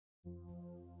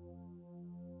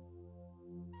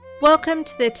Welcome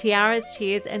to the Tiaras,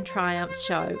 Tears and Triumphs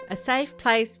show, a safe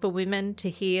place for women to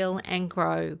heal and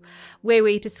grow, where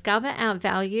we discover our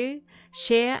value,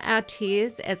 share our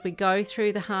tears as we go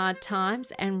through the hard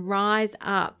times, and rise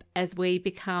up as we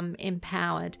become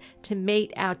empowered to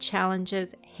meet our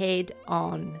challenges head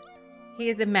on.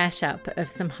 Here's a mashup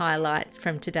of some highlights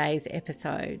from today's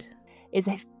episode.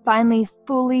 I finally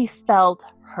fully felt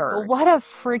heard. What a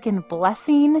freaking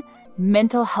blessing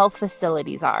mental health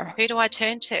facilities are. Who do I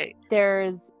turn to?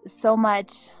 There's so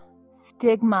much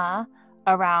stigma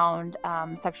around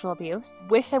sexual abuse.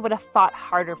 Wish I would have fought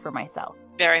harder for myself.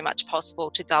 Very much possible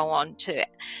to go on to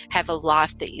have a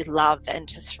life that you love and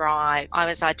to thrive. I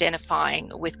was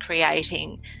identifying with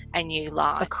creating a new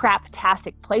life. A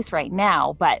craptastic place right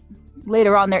now, but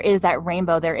later on there is that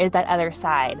rainbow, there is that other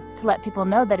side. To let people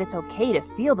know that it's okay to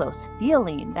feel those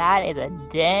feelings, that is a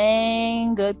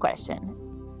dang good question.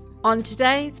 On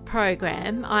today's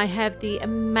program, I have the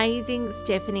amazing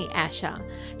Stephanie Asher.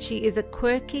 She is a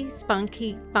quirky,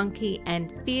 spunky, funky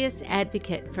and fierce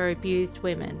advocate for abused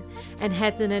women and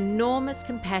has an enormous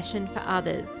compassion for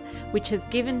others, which has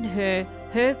given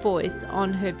her voice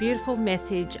on her beautiful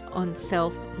message on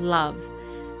self-love.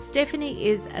 Stephanie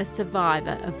is a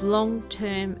survivor of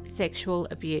long-term sexual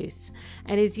abuse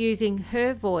and is using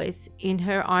her voice in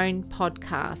her own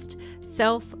podcast,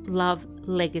 Self-Love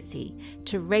Legacy,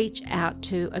 to reach out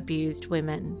to abused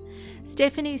women.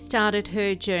 Stephanie started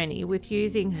her journey with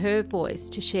using her voice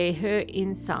to share her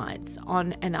insights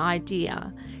on an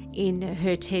idea in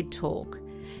her TED Talk.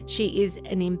 She is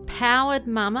an empowered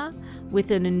mama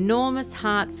with an enormous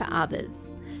heart for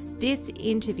others. This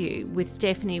interview with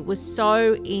Stephanie was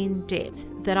so in-depth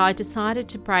that I decided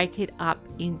to break it up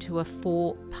into a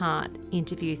 4-part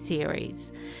interview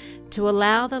series to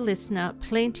allow the listener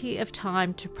plenty of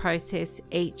time to process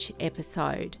each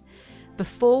episode.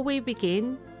 Before we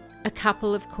begin, a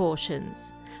couple of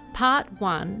cautions. Part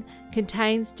 1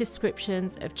 contains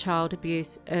descriptions of child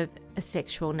abuse of a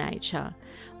sexual nature,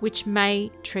 which may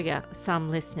trigger some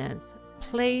listeners.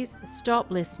 Please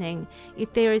stop listening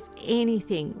if there is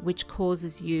anything which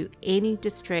causes you any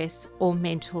distress or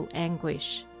mental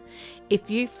anguish. If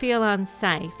you feel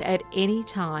unsafe at any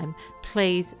time,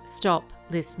 please stop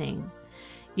listening.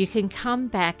 You can come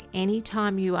back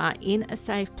anytime you are in a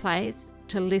safe place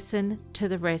to listen to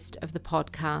the rest of the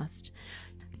podcast.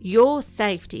 Your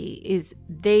safety is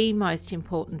the most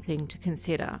important thing to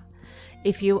consider.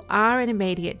 If you are in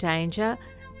immediate danger,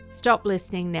 stop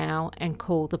listening now and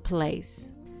call the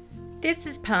police. This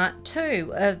is part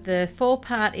 2 of the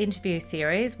 4-part interview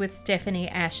series with Stephanie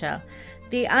Asher.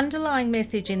 The underlying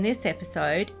message in this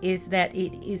episode is that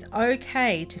it is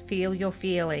okay to feel your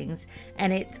feelings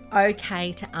and it's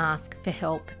okay to ask for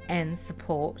help and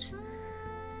support.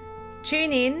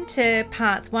 Tune in to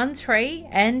parts 1, 3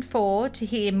 and 4 to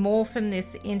hear more from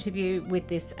this interview with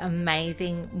this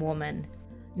amazing woman.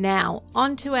 Now,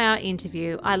 on to our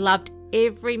interview. I loved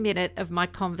every minute of my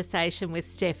conversation with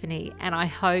Stephanie, and I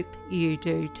hope you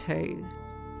do too.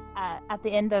 At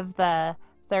the end of the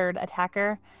third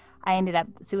attacker, I ended up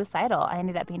suicidal. I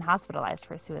ended up being hospitalized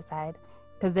for suicide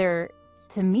because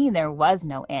to me, there was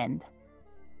no end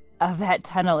of that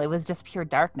tunnel. It was just pure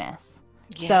darkness.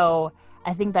 Yeah. So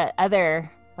I think that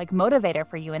other motivator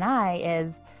for you and I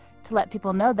is to let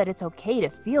people know that it's okay to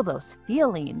feel those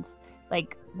feelings.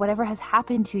 Whatever has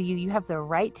happened to you, you have the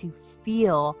right to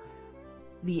feel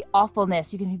the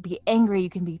awfulness. You can be angry, you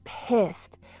can be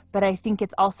pissed, but I think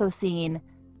it's also seeing,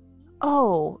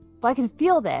 I can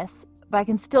feel this, but I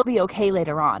can still be okay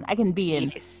later on. I can be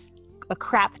in a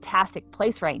craptastic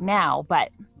place right now, but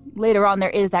later on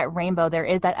there is that rainbow, there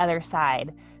is that other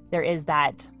side, there is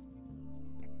that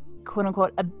quote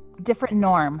unquote a different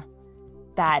norm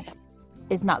that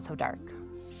is not so dark.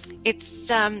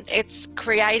 It's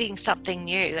creating something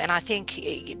new, and I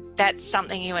think that's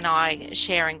something you and I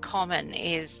share in common,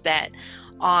 is that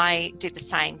I did the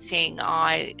same thing.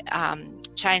 I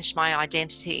changed my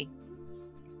identity.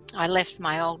 I left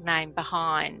my old name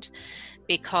behind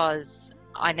because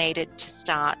I needed to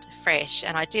start fresh,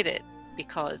 and I did it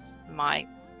because my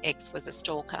ex was a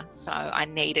stalker, so I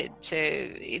needed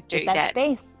to do that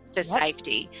for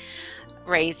safety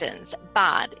reasons.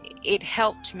 But it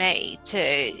helped me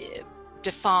to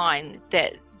define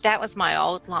that was my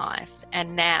old life,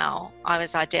 and now I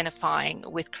was identifying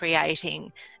with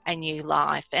creating a new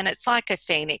life. And it's like a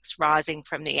phoenix rising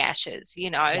from the ashes,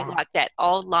 like that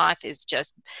old life is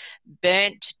just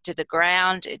burnt to the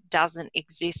ground. It doesn't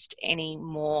exist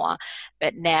anymore,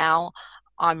 but now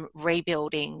I'm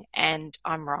rebuilding and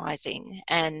I'm rising.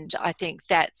 And I think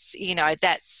that's, you know,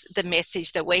 that's the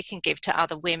message that we can give to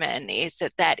other women, is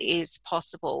that that is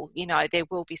possible. You know, there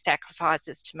will be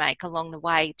sacrifices to make along the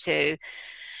way to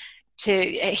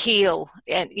heal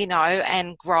and, you know,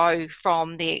 and grow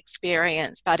from the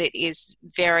experience, but it is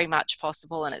very much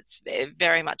possible, and it's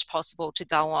very much possible to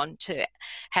go on to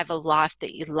have a life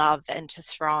that you love and to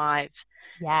thrive.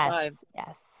 Yes, So,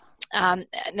 yes.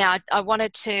 now I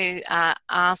wanted to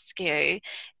ask you,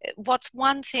 what's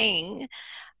one thing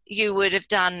you would have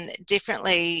done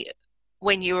differently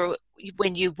when you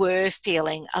were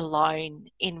feeling alone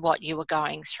in what you were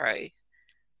going through?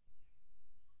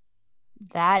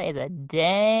 That is a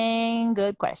dang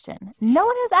good question. No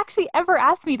one has actually ever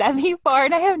asked me that before,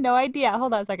 and I have no idea.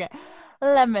 Hold on a second.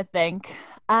 Let me think.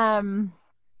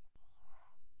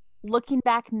 Looking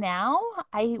back now,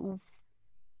 I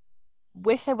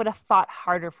wish I would have fought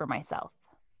harder for myself.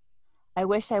 I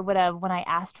wish I would have, when I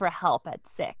asked for help at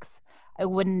 6, I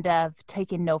wouldn't have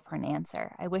taken no for an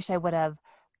answer. I wish I would have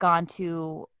gone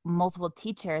to multiple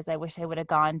teachers. I wish I would have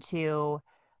gone to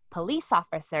police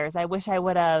officers. I wish I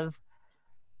would have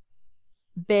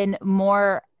been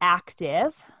more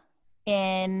active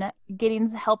in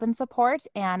getting help and support.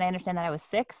 And I understand that I was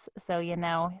 6, so, you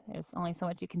know, there's only so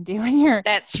much you can do when you're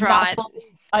That's not right. fully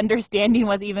understanding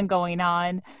what's even going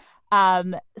on.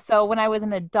 So when I was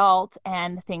an adult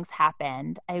and things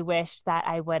happened, I wish that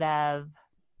I would have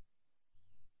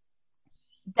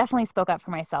definitely spoke up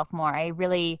for myself more. I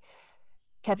really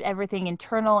kept everything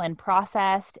internal and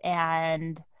processed,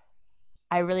 and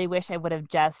I really wish I would have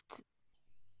just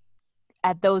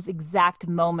at those exact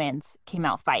moments came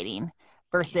out fighting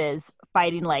versus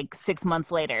fighting like 6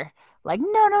 months later. Like,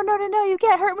 no, no, no, no, no, you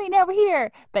can't hurt me, never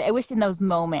here. But I wish in those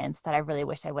moments that I really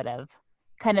wish I would have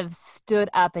kind of stood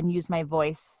up and used my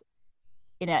voice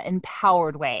in an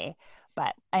empowered way.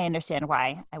 But I understand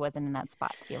why I wasn't in that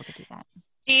spot to be able to do that.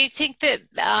 Do you think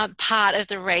that part of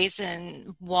the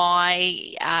reason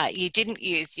why you didn't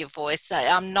use your voice,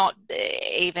 I'm not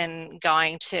even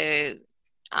going to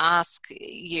ask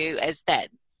you as that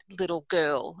little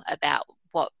girl about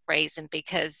what reason,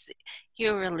 because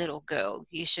you're a little girl.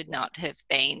 You should not have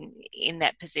been in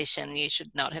that position. You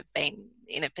should not have been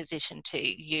in a position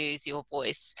to use your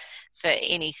voice for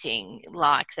anything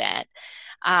like that.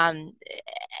 And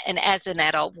as an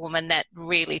adult woman, that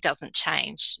really doesn't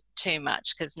change too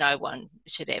much, because no one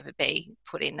should ever be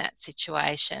put in that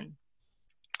situation.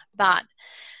 But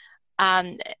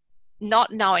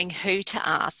not knowing who to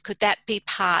ask, could that be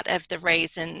part of the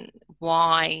reason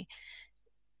why,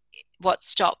 what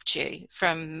stopped you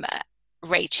from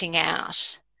reaching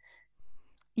out?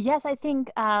 Yes, I think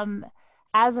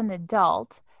as an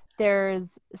adult, there's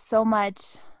so much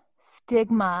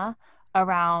stigma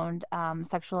around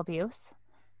sexual abuse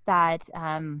that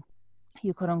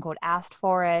you quote unquote asked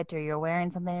for it, or you're wearing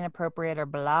something inappropriate, or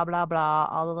blah, blah, blah,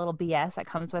 all the little BS that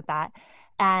comes with that.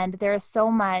 And there's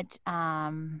so much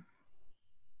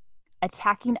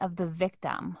attacking of the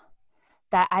victim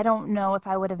that I don't know if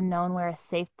I would have known where a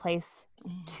safe place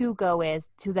to go is,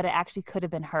 to that it actually could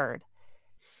have been heard.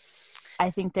 I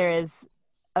think there is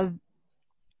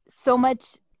so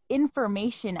much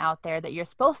information out there that you're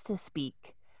supposed to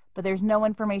speak, but there's no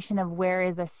information of where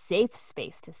is a safe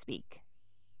space to speak.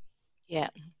 Yeah.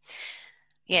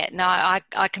 Yeah, no,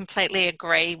 I completely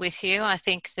agree with you. I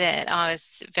think that I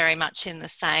was very much in the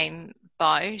same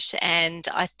boat, and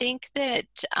I think that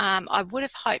I would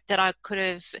have hoped that I could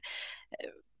have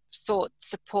sought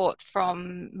support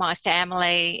from my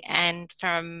family and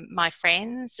from my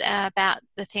friends about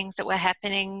the things that were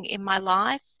happening in my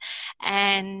life.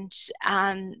 And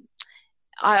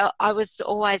I was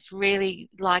always really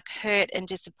like hurt and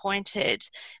disappointed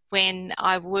when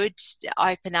I would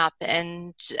open up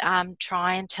and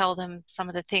try and tell them some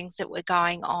of the things that were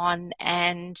going on,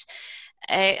 and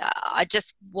I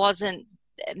just wasn't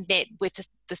met with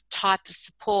the type of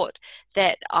support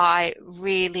that I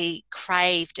really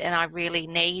craved and I really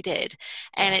needed.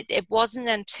 And it wasn't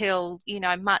until, you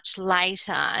know, much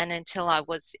later, and until I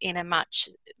was in a much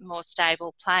more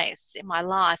stable place in my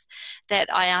life,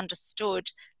 that I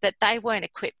understood that they weren't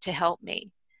equipped to help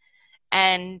me.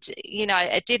 And, you know,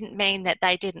 it didn't mean that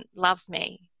they didn't love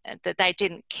me, that they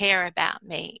didn't care about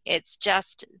me. It's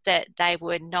just that they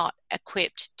were not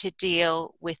equipped to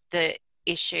deal with the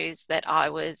issues that I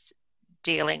was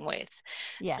dealing with.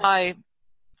 Yes. So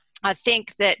I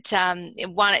think that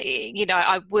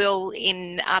I will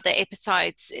in other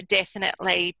episodes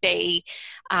definitely be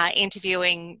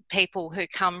interviewing people who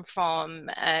come from,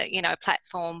 a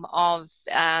platform of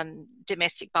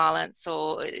domestic violence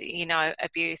or,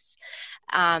 abuse,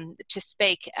 to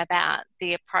speak about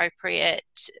the appropriate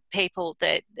people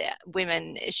that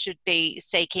women should be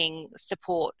seeking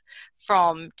support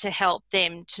from, to help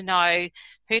them to know,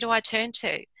 who do I turn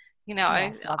to?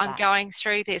 Yes, love I'm that. going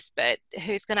through this, but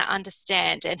who's going to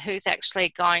understand, and who's actually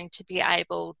going to be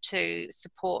able to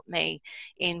support me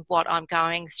in what I'm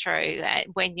going through? And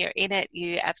when you're in it,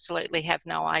 you absolutely have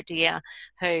no idea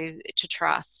who to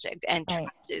trust, and Right.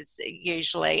 trust is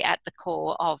usually at the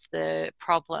core of the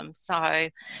problem. So,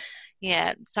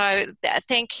 yeah. So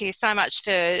thank you so much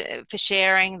for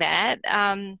sharing that.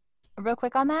 Real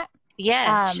quick on that.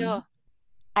 Yeah, Um, sure.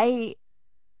 I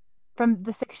from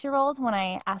the 6-year-old when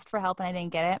I asked for help and I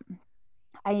didn't get it,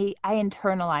 I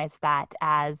internalized that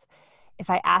as, if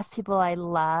I ask people I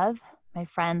love, my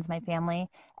friends, my family,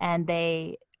 and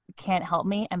they can't help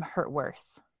me, I'm hurt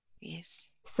worse.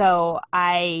 Yes. So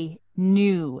I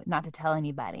knew not to tell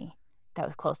anybody that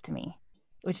was close to me,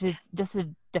 which is just a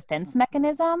defense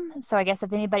mechanism. So I guess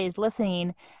if anybody's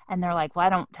listening and they're like, well, I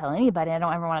don't tell anybody, I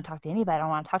don't ever want to talk to anybody, I don't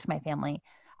want to talk to my family.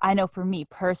 I know for me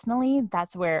personally,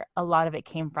 that's where a lot of it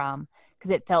came from, because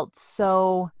it felt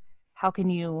so, how can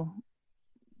you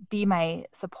be my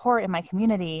support in my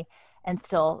community and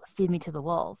still feed me to the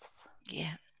wolves?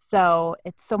 Yeah. So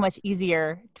it's so much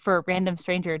easier for a random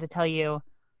stranger to tell you,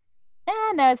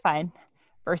 no, it's fine,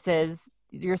 versus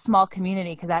your small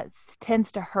community, because that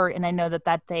tends to hurt. And I know that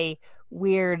that's a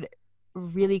weird,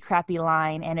 really crappy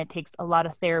line, and it takes a lot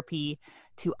of therapy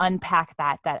to unpack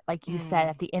that, like you said, Mm.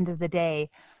 at the end of the day,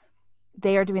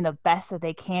 they are doing the best that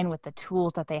they can with the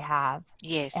tools that they have.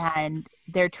 Yes. And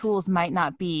their tools might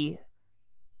not be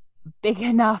big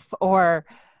enough or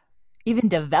even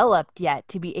developed yet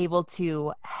to be able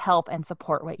to help and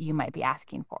support what you might be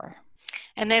asking for.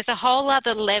 And there's a whole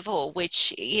other level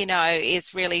which,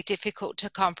 is really difficult to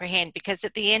comprehend, because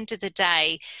at the end of the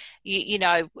day,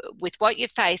 with what you're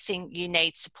facing, you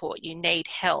need support, you need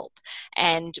help.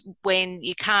 And when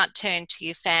you can't turn to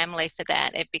your family for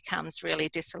that, it becomes really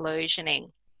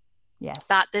disillusioning. Yes.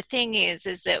 But the thing is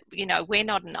that, we're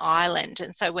not an island.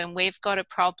 And so when we've got a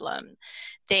problem,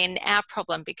 then our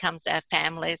problem becomes our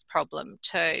family's problem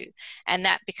too. And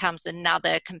that becomes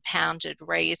another compounded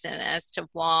reason as to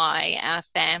why our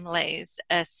families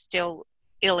are still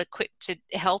ill-equipped to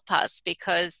help us,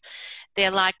 because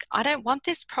they're like, I don't want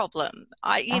this problem.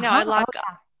 Uh-huh. Oh,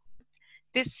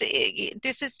 This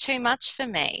is too much for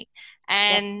me.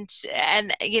 yep. And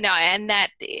that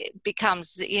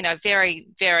becomes, very,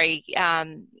 very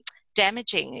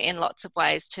damaging in lots of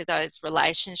ways to those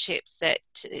relationships that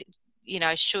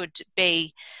should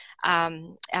be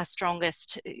our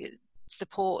strongest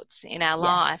supports in our Yes.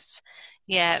 life.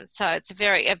 Yeah, so it's a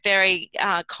very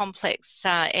complex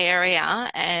area,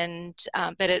 and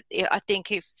I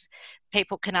think if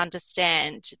people can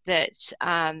understand that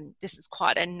this is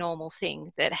quite a normal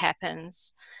thing that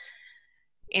happens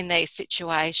in these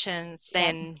situations, Yep.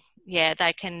 then yeah,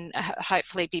 they can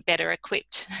hopefully be better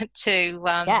equipped to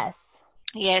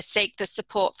Yes. seek the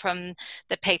support from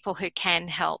the people who can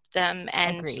help them,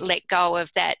 and Agreed. let go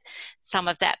of that, some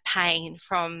of that pain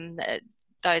from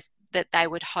those that they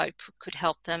would hope could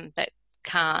help them but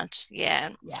can't.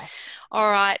 Yeah. Yes.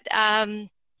 All right.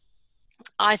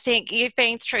 I think you've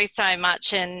been through so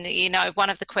much, and one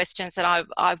of the questions that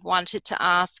I've wanted to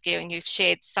ask you, and you've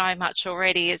shared so much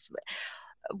already, is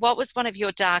what was one of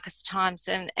your darkest times,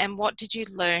 and what did you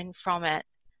learn from it?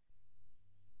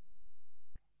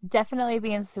 Definitely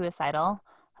being suicidal,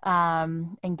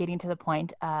 and getting to the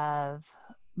point of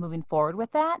moving forward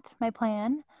with that, my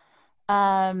plan.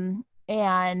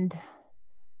 And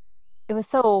it was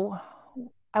so,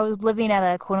 I was living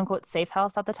at a quote unquote safe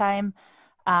house at the time.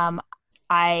 Um,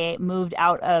 I moved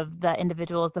out of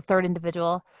the third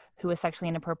individual who was sexually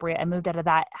inappropriate. I moved out of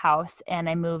that house, and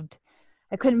I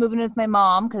couldn't move in with my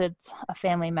mom because it's a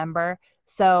family member.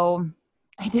 So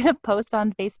I did a post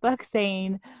on Facebook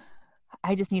saying,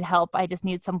 I just need help. I just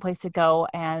need someplace to go,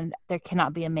 and there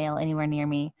cannot be a male anywhere near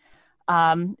me.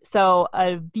 So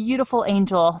a beautiful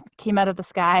angel came out of the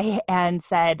sky and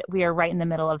said, we are right in the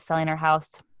middle of selling our house.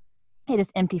 It is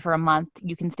empty for a month.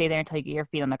 You can stay there until you get your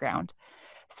feet on the ground.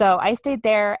 So I stayed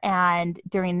there, and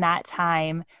during that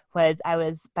time I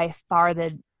was by far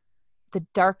the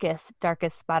darkest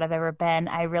spot I've ever been.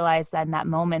 I realized in that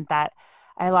moment that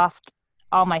I lost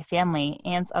all my family,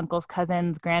 aunts, uncles,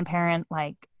 cousins, grandparents,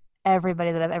 like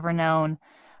everybody that I've ever known.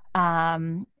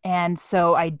 And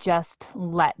so I just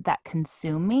let that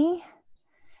consume me.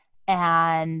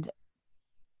 And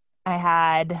I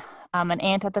had an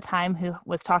aunt at the time who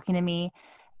was talking to me,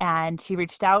 and she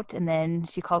reached out, and then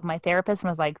she called my therapist and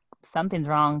was like, something's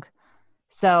wrong.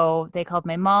 So they called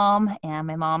my mom, and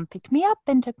my mom picked me up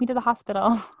and took me to the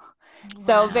hospital.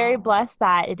 So very Wow. blessed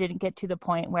that it didn't get to the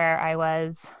point where it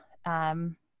was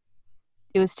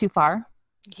too far and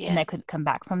Yeah. I couldn't come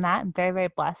back from that. I'm very, very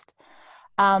blessed.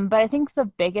 But I think the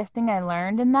biggest thing I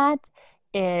learned in that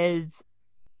is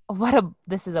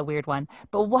this is a weird one,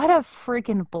 but what a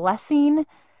freaking blessing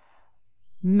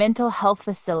mental health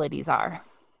facilities are.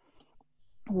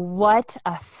 What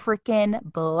a freaking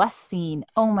blessing.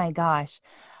 Oh my gosh.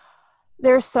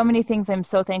 There's so many things I'm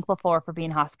so thankful for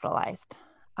being hospitalized.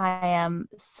 I am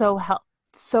so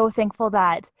thankful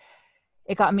that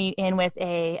it got me in with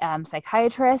a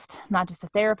psychiatrist, not just a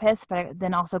therapist, but I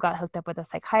then also got hooked up with a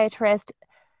psychiatrist.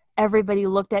 Everybody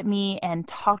looked at me and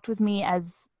talked with me as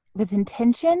with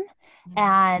intention. Mm,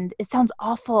 And it sounds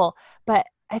awful, but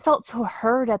I felt so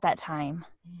heard at that time.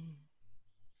 mm,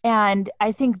 And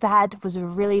I think that was a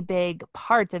really big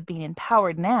part of being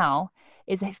empowered now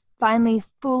is I finally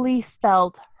fully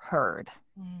felt heard.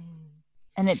 mm.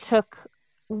 And it took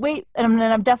wait, and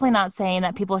I'm definitely not saying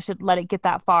that people should let it get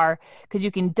that far because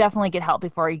you can definitely get help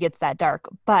before it gets that dark.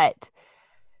 But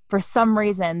for some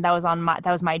reason that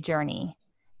was my journey.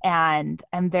 And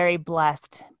I'm very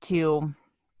blessed to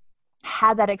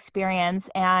have that experience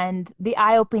and the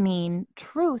eye-opening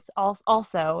truth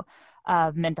also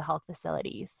of mental health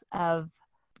facilities, of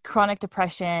chronic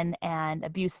depression and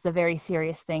abuse is a very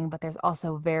serious thing, but there's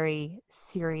also very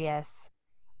serious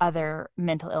other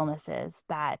mental illnesses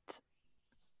that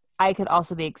I could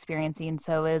also be experiencing.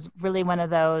 So it was really one of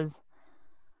those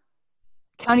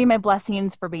counting my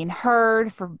blessings for being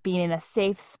heard, for being in a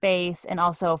safe space, and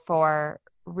also for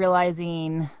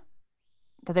realizing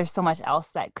that there's so much else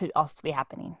that could also be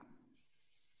happening.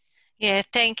 Yeah,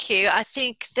 thank you. I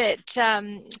think that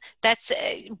that's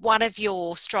one of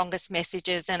your strongest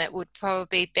messages, and it would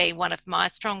probably be one of my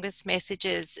strongest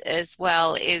messages as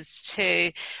well, is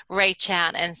to reach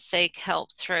out and seek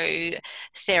help through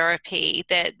therapy.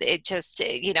 That it just,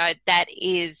 that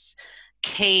is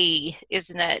key,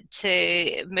 isn't it,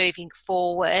 to moving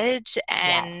forward Yes.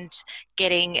 and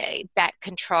getting back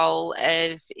control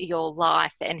of your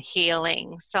life and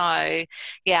healing. So,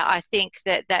 yeah, I think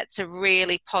that that's a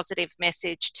really positive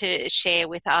message to share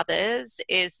with others,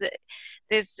 is that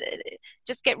there's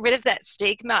just get rid of that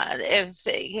stigma of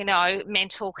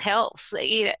mental health.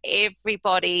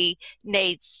 Everybody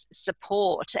needs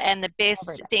support, and the best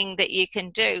Everybody. thing that you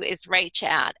can do is reach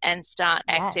out and start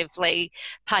Yes. actively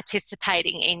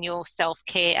participating in your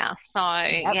self-care. So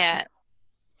Yep. yeah.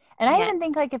 And I Yeah. even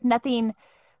think like if nothing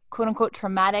quote unquote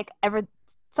traumatic ever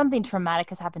something traumatic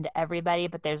has happened to everybody,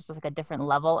 but there's just like a different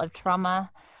level of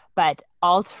trauma. But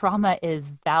all trauma is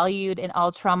valued and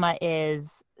all trauma is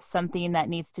something that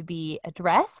needs to be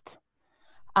addressed.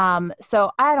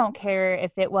 So I don't care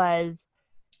if it was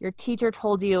your teacher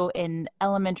told you in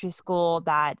elementary school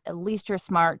that at least you're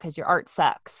smart because your art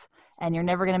sucks and you're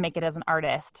never going to make it as an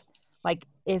artist. Like,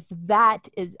 if that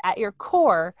is at your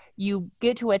core, you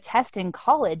get to a test in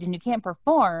college and you can't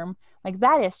perform, like,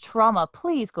 that is trauma.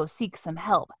 Please go seek some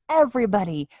help.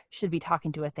 Everybody should be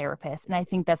talking to a therapist. And I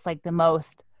think that's like the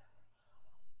most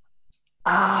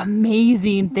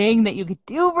amazing thing that you could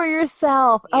do for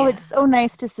yourself. Oh, Yeah. it's so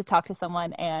nice just to talk to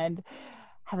someone and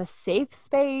have a safe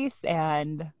space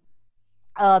and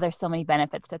oh, there's so many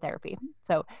benefits to therapy.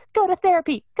 So go to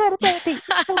therapy, go to therapy.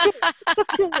 It's so good.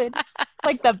 It's so good.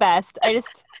 Like the best.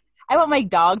 I want my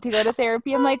dog to go to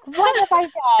therapy. I'm like, what have I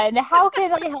done? How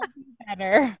can I help you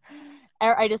better?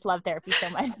 I just love therapy so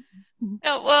much.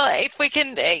 Oh, well, if we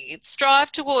can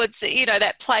strive towards,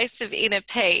 that place of inner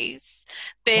peace,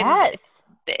 then Yes.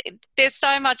 there's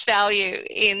so much value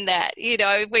in that.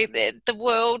 The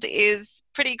world is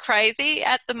pretty crazy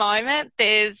at the moment.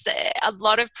 There's a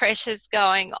lot of pressures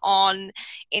going on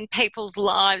in people's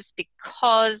lives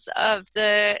because of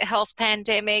the health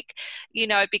pandemic,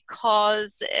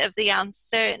 because of the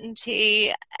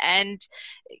uncertainty, and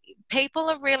people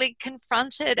are really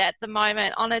confronted at the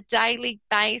moment on a daily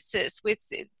basis with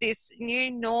this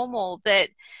new normal that,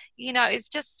 is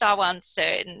just so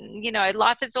uncertain.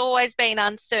 Life has always been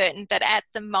uncertain, but at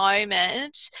the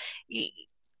moment,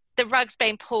 the rug's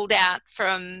been pulled out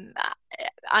from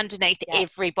underneath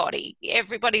Yes. everybody.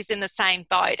 Everybody's in the same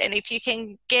boat. And if you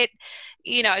can get,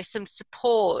 some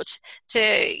support,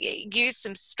 to use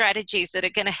some strategies that are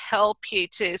going to help you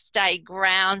to stay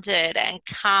grounded and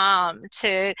calm,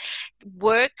 to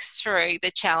work through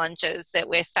the challenges that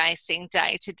we're facing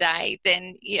day to day,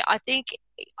 then I think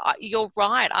you're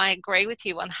right. I agree with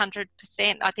you 100%.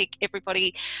 I think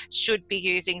everybody should be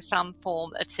using some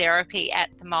form of therapy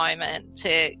at the moment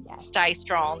to stay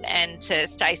strong and to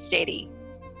stay steady.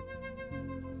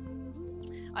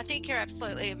 I think you're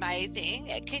absolutely amazing.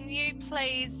 Can you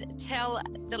please tell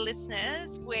the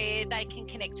listeners where they can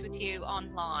connect with you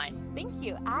online? Thank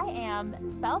you. I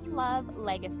am Self Love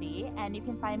Legacy, and you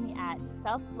can find me at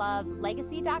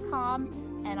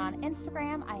selflovelegacy.com, and on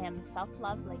Instagram I am Self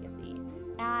Love Legacy.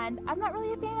 And I'm not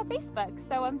really a fan of Facebook,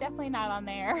 so I'm definitely not on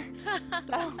there.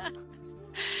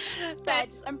 But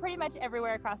I'm pretty much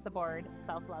everywhere across the board,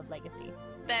 Self Love Legacy.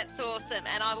 That's awesome.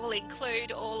 And I will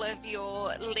include all of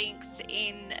your links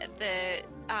in the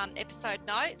episode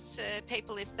notes for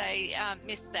people if they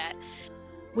missed that.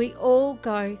 We all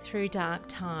go through dark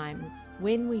times.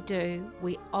 When we do,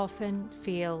 we often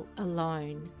feel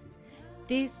alone.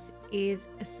 This is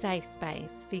a safe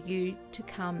space for you to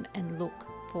come and look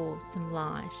for some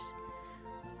light.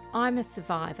 I'm a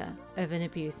survivor of an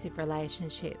abusive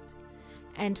relationship.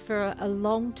 And for a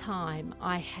long time,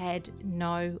 I had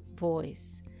no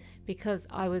voice because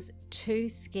I was too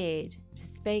scared to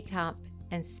speak up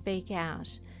and speak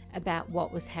out about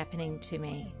what was happening to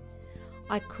me.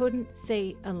 I couldn't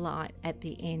see a light at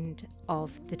the end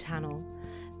of the tunnel,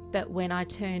 but when I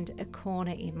turned a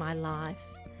corner in my life,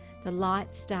 the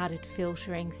light started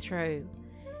filtering through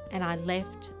and I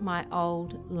left my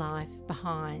old life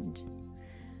behind.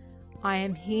 I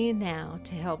am here now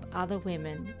to help other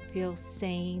women feel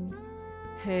seen,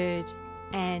 heard,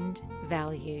 and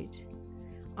valued.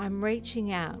 I'm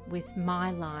reaching out with my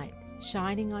light,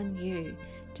 shining on you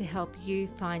to help you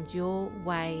find your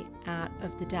way out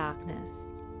of the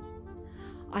darkness.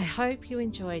 I hope you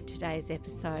enjoyed today's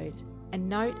episode. A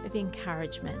note of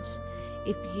encouragement: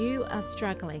 if you are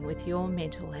struggling with your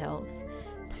mental health,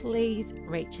 please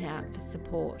reach out for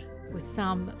support with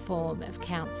some form of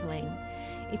counselling.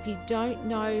 If you don't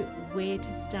know where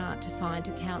to start to find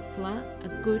a counsellor, a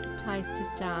good place to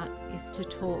start is to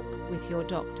talk with your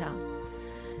doctor.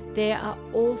 There are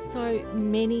also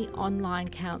many online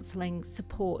counselling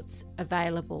supports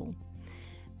available.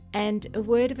 And a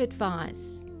word of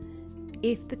advice: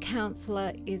 if the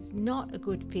counsellor is not a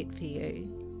good fit for you,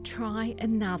 try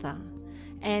another.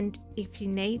 And if you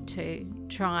need to,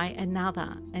 try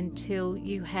another until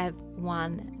you have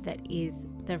one that is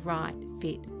the right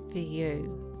fit for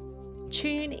you.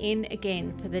 Tune in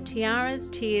again for the Tiaras,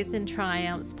 Tears and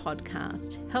Triumphs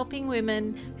podcast, helping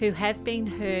women who have been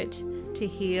hurt to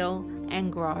heal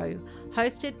and grow,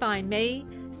 hosted by me,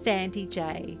 Sandy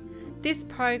J. This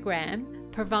program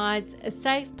provides a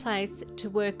safe place to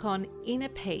work on inner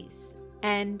peace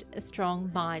and a strong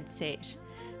mindset,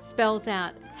 spells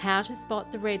out how to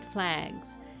spot the red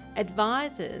flags,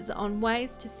 advises on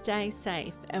ways to stay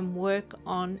safe and work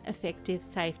on effective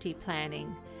safety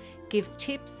planning, gives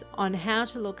tips on how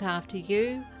to look after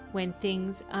you when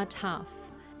things are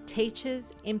tough,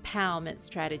 teaches empowerment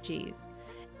strategies,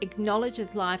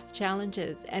 acknowledges life's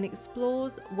challenges and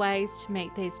explores ways to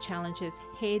meet these challenges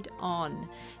head on,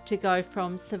 to go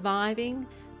from surviving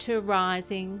to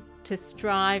rising to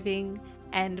striving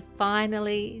and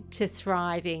finally to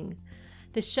thriving.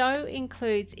 The show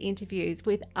includes interviews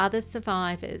with other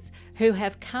survivors who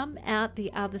have come out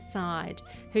the other side,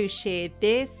 who share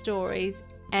their stories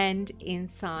and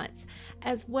insights,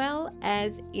 as well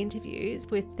as interviews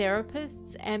with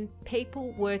therapists and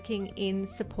people working in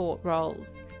support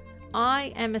roles.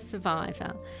 I am a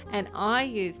survivor, and I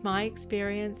use my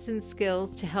experience and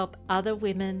skills to help other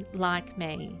women like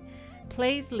me.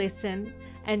 Please listen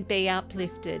and be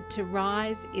uplifted to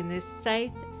rise in this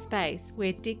safe space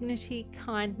where dignity,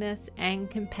 kindness,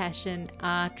 and compassion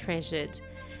are treasured.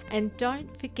 And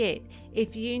don't forget,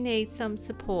 if you need some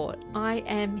support, I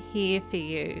am here for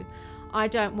you. I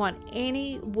don't want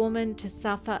any woman to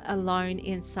suffer alone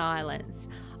in silence.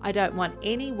 I don't want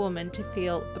any woman to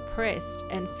feel oppressed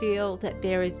and feel that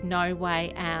there is no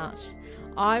way out.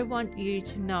 I want you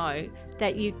to know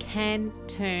that you can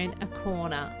turn a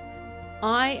corner.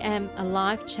 I am a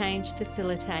life change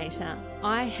facilitator.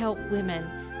 I help women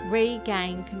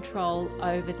regain control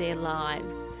over their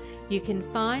lives. You can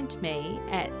find me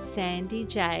at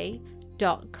sandyj.com.au.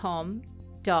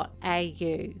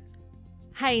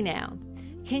 Hey now,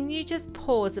 can you just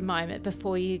pause a moment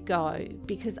before you go?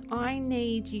 Because I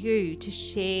need you to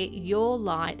share your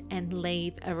light and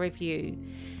leave a review.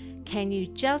 Can you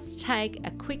just take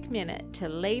a quick minute to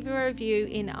leave a review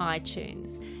in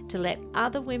iTunes to let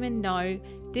other women know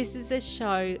this is a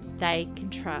show they can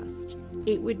trust?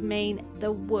 It would mean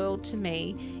the world to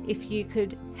me if you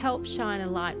could help shine a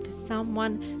light for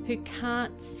someone who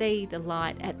can't see the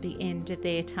light at the end of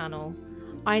their tunnel.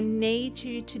 I need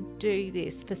you to do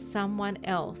this for someone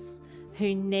else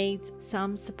who needs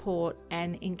some support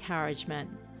and encouragement.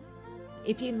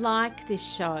 If you like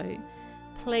this show,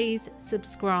 please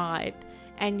subscribe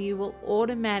and you will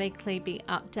automatically be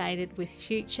updated with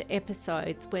future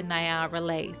episodes when they are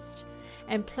released.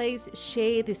 And please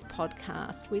share this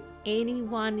podcast with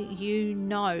anyone you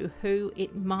know who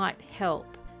it might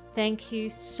help. Thank you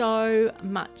so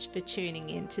much for tuning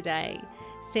in today.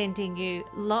 Sending you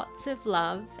lots of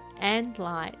love and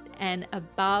light, and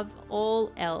above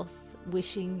all else,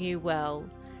 wishing you well.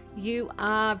 You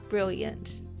are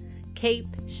brilliant.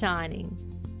 Keep shining.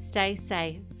 Stay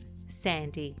safe,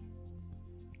 Sandy.